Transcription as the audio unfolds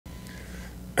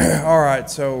All right,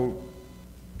 so,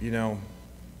 you know,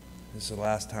 this is the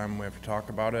last time we have to talk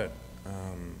about it,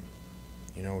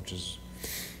 you know, which is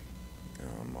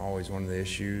always one of the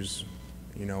issues,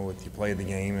 you know, with you play the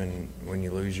game and when you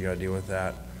lose, you got to deal with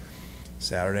that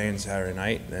Saturday and Saturday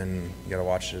night. Then you got to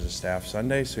watch it as a staff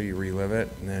Sunday, so you relive it,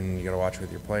 and then you got to watch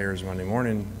with your players Monday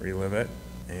morning, relive it,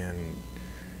 and,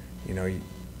 you know,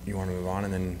 you want to move on,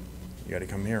 and then you got to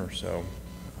come here. So,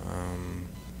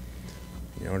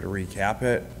 you know, to recap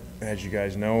it, as you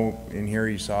guys know, in here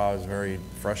you saw I was very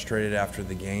frustrated after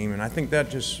the game, and I think that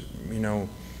just, you know,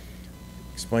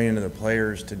 explaining to the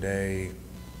players today,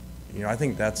 you know, I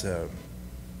think that's a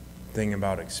thing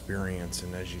about experience,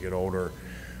 and as you get older,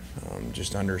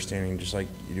 just understanding, just like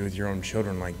you do with your own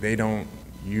children, like they don't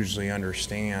usually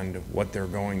understand what they're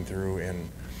going through and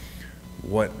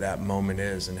what that moment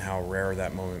is and how rare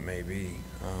that moment may be.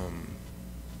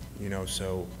 You know,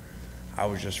 so I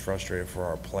was just frustrated for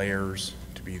our players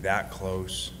to be that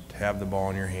close, to have the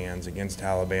ball in your hands against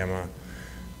Alabama,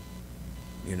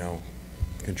 you know,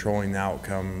 controlling the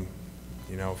outcome.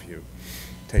 You know, if you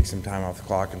take some time off the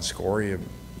clock and score, you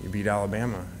beat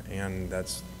Alabama, and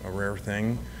that's a rare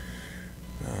thing.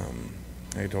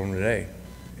 I told them today,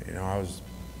 you know, I was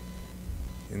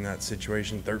in that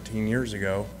situation 13 years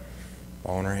ago,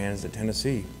 ball in our hands at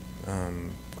Tennessee,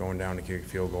 going down to kick a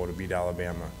field goal to beat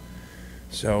Alabama.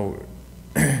 So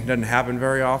it doesn't happen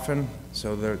very often,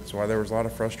 so that's why there was a lot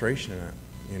of frustration in it,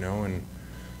 you know, and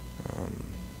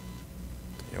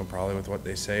you know, probably with what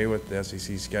they say with the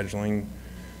SEC scheduling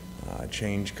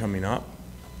change coming up,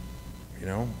 you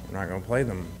know, we're not going to play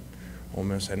them. Ole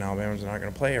Miss and Alabama's not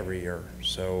going to play every year,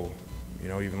 so, you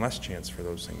know, even less chance for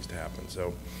those things to happen.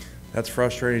 So that's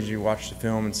frustrating as you watch the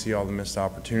film and see all the missed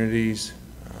opportunities.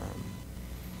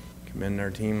 Commend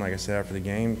their team, like I said, after the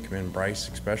game. Commend Bryce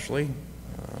especially. He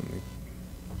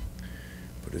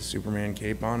put his Superman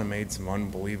cape on and made some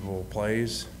unbelievable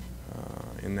plays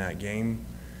in that game.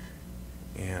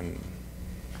 And,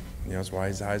 you know, that's why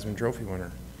he's the Heisman Trophy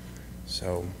winner.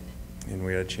 So, and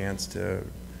we had a chance to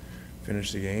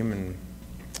finish the game and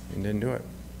didn't do it.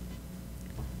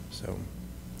 So,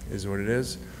 it is what it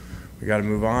is. We got to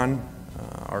move on.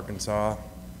 Arkansas,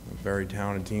 a very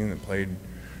talented team that played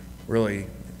really,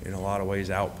 in a lot of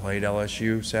ways, outplayed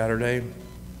LSU Saturday,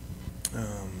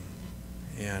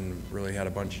 and really had a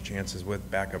bunch of chances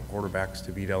with backup quarterbacks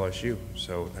to beat LSU.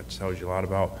 So that tells you a lot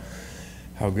about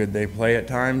how good they play at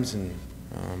times and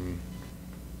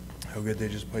how good they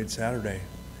just played Saturday,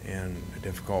 and a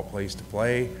difficult place to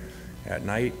play at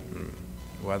night and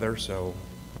weather. So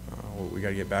we got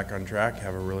to get back on track,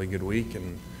 have a really good week,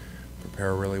 and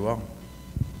prepare really well.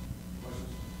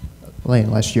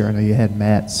 Lane, last year I know you had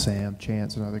Matt, Sam,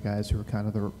 Chance, and other guys who were kind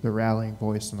of the rallying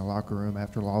voice in the locker room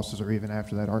after losses or even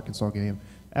after that Arkansas game.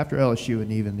 After LSU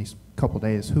and even these couple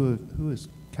days, who is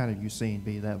kind of you seen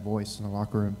be that voice in the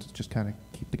locker room to just kind of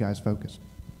keep the guys focused?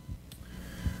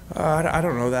 I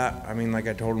don't know that. I mean, like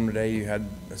I told him today, you had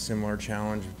a similar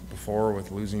challenge before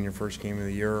with losing your first game of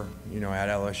the year, you know, at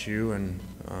LSU,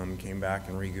 and came back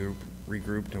and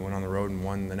regrouped and went on the road and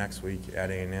won the next week at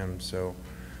A&M. So,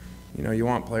 you know, you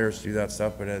want players to do that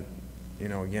stuff, but, you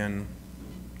know, again,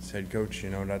 as head coach, you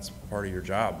know, that's part of your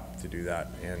job to do that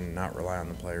and not rely on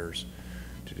the players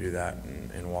to do that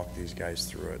and walk these guys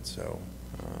through it. So,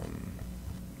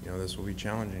 you know, this will be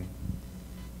challenging.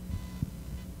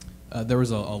 There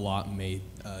was a lot made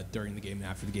during the game and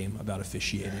after the game about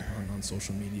officiating on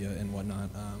social media and whatnot,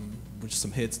 with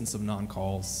some hits and some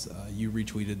non-calls. You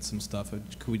retweeted some stuff.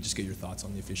 Could we just get your thoughts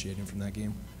on the officiating from that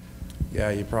game? Yeah,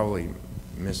 you probably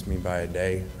missed me by a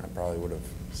day. I probably would have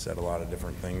said a lot of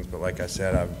different things, but like I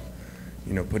said, I've,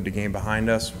 you know, put the game behind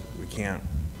us. We can't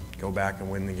go back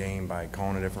and win the game by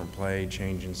calling a different play,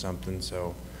 changing something.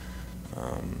 So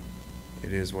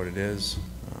it is what it is.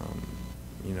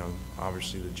 You know,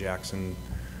 obviously the Jackson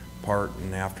part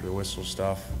and after the whistle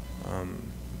stuff,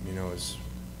 you know, is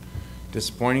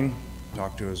disappointing.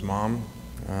 Talked to his mom,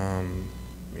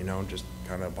 you know, just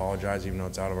kind of apologize even though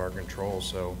it's out of our control.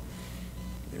 So,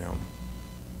 you know,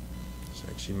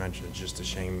 like she mentioned, it's just a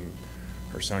shame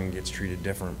her son gets treated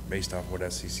different based off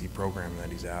what SEC program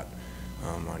that he's at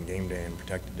on game day and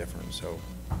protected different. So,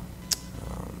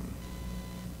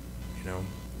 you know,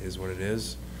 is what it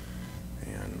is,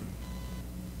 and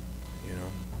you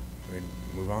know,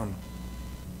 we move on.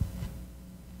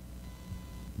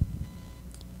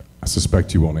 I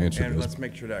suspect you won't answer and this. Let's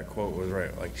make sure that quote was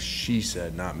right. Like she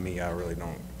said, not me. I really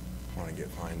don't want to get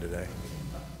fined today.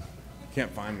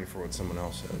 Can't fine me for what someone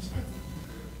else says.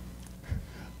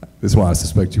 This is why I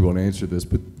suspect you won't answer this,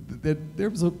 but there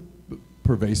was a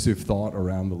pervasive thought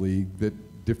around the league that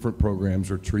different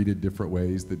programs are treated different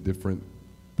ways, that different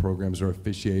programs are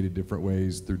officiated different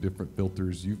ways through different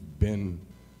filters. You've been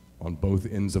on both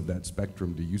ends of that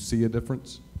spectrum. Do you see a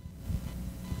difference?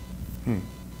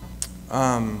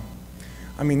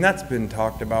 I mean, that's been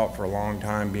talked about for a long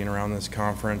time, being around this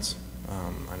conference.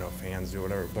 I know fans do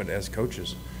whatever, but as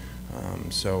coaches.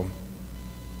 So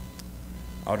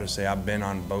I'll just say I've been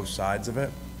on both sides of it,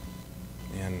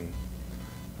 and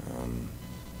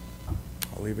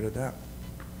I'll leave it at that.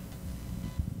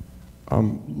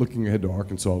 Looking ahead to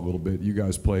Arkansas a little bit, you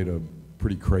guys played a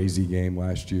pretty crazy game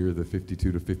last year, the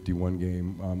 52-51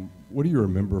 game. What do you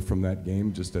remember from that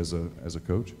game, just as a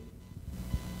coach?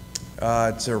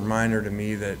 It's a reminder to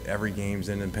me that every game's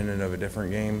independent of a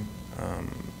different game.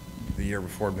 The year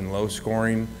before had been low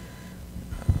scoring.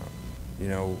 You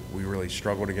know, we really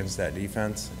struggled against that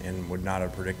defense and would not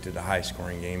have predicted a high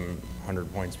scoring game,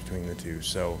 100 points between the two.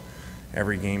 So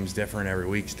every game's different, every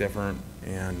week's different,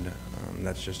 and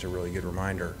that's just a really good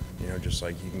reminder. You know, just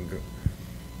like you can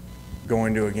go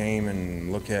into a game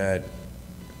and look at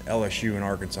LSU and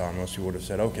Arkansas, and most people would have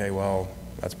said, okay, well,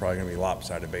 that's probably going to be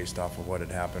lopsided based off of what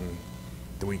had happened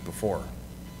the week before,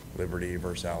 Liberty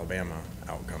versus Alabama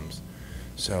outcomes.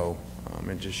 So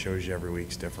it just shows you every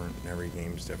week's different and every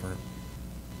game's different.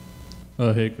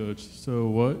 Hey, Coach. So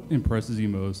what impresses you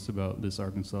most about this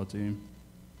Arkansas team?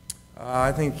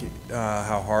 I think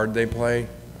how hard they play,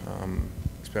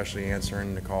 especially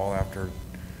answering the call after,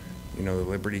 you know, the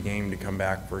Liberty game to come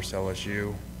back versus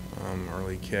LSU,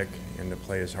 early kick, and to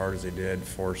play as hard as they did,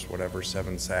 force whatever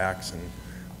 7 sacks, and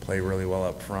play really well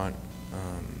up front,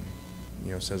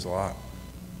 you know, says a lot.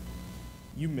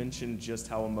 You mentioned just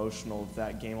how emotional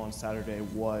that game on Saturday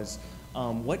was.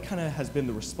 What kind of has been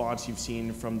the response you've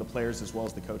seen from the players as well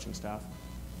as the coaching staff?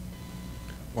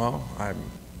 Well, I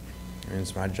mean,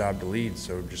 it's my job to lead,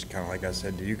 so just kind of like I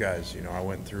said to you guys, you know, I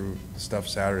went through stuff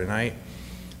Saturday night,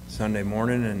 Sunday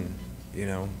morning, and, you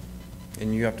know,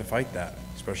 and you have to fight that,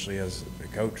 especially as a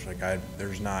coach. Like,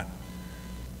 there's not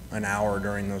an hour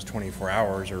during those 24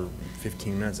 hours or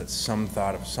 15 minutes that's some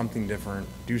thought of something different,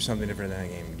 do something different than a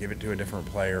game, give it to a different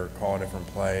player, call a different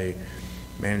play,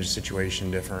 manage the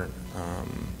situation different.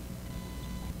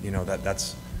 You know,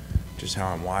 that's just how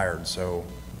I'm wired. So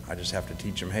I just have to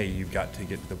teach them, hey, you've got to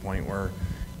get to the point where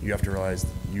you have to realize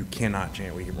you cannot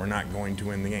change. We're not going to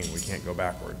win the game. We can't go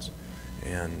backwards.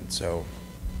 And so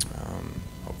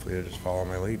hopefully they'll just follow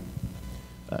my lead.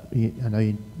 I know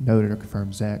you noted or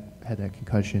confirmed Zach had that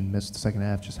concussion, missed the second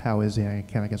half. Just how is he? I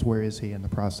guess where is he in the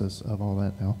process of all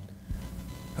that now?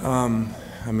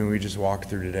 I mean, we just walked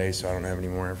through today, so I don't have any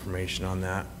more information on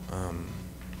that.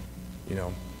 You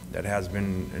know, that has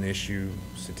been an issue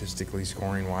statistically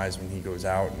scoring-wise when he goes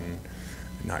out and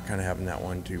not kind of having that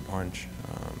 1-2 punch.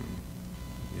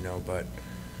 You know, but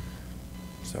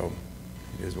so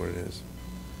it is what it is.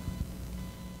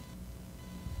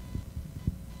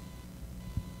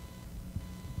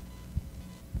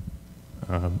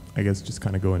 I guess just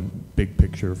kind of going big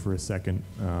picture for a second.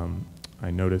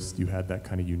 I noticed you had that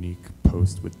kind of unique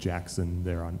post with Jackson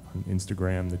there on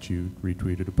Instagram that you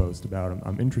retweeted a post about.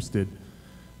 I'm interested,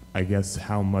 I guess,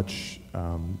 how much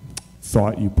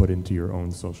thought you put into your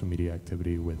own social media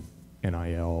activity with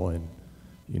NIL, and,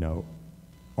 you know,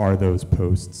 are those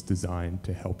posts designed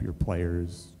to help your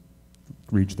players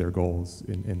reach their goals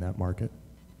in that market?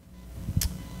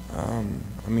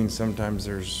 I mean, sometimes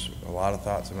there's a lot of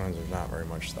thought, sometimes there's not very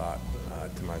much thought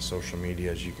to my social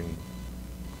media, as you can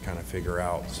kind of figure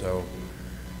out. So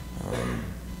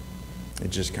it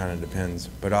just kind of depends.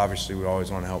 But obviously we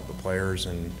always want to help the players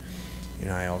in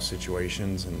NIL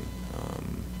situations and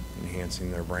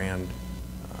enhancing their brand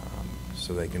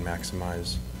so they can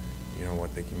maximize, you know,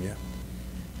 what they can get.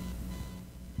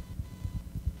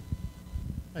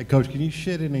 Hey, Coach, can you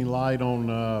shed any light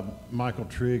on Michael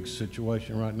Trigg's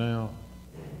situation right now?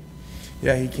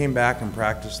 Yeah, he came back and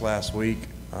practiced last week.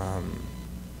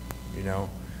 You know,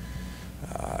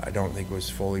 I don't think was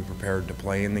fully prepared to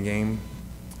play in the game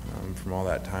from all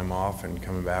that time off and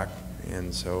coming back,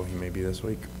 and so he may be this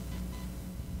week.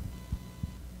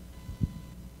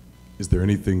 Is there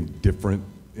anything different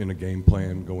in a game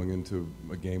plan going into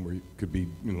a game where you could be,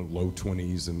 you know, low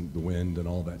 20s and the wind and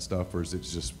all that stuff, or is it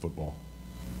just football?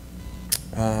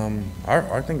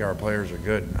 I think our players are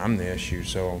good. I'm the issue,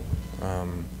 so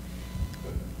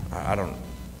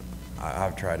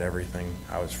I've tried everything.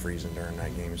 I was freezing during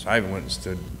that game, so I even went and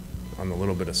stood on the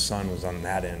little bit of sun was on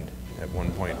that end at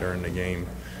one point during the game,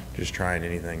 just trying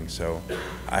anything. So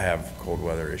I have cold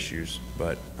weather issues,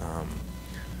 but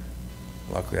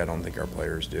luckily I don't think our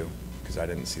players do, because I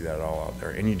didn't see that at all out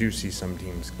there. And you do see some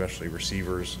teams, especially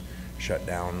receivers, shut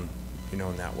down, you know,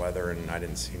 in that weather, and I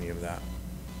didn't see any of that.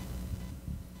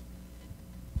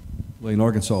 Lane,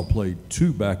 Arkansas played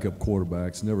 2 backup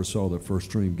quarterbacks, never saw their first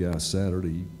string guys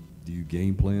Saturday. Do you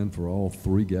game plan for all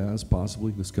 3 guys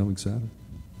possibly this coming Saturday?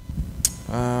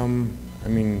 I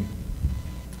mean,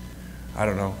 I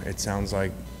don't know. It sounds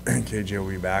like KJ will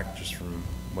be back just from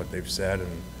what they've said,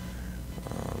 and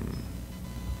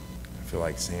I feel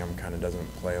like Sam kind of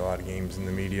doesn't play a lot of games in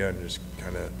the media and just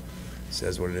kind of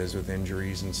says what it is with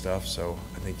injuries and stuff, so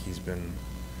I think he's been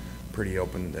pretty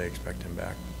open to expect him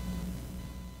back.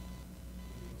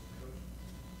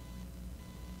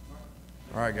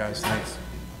 All right, guys, thanks.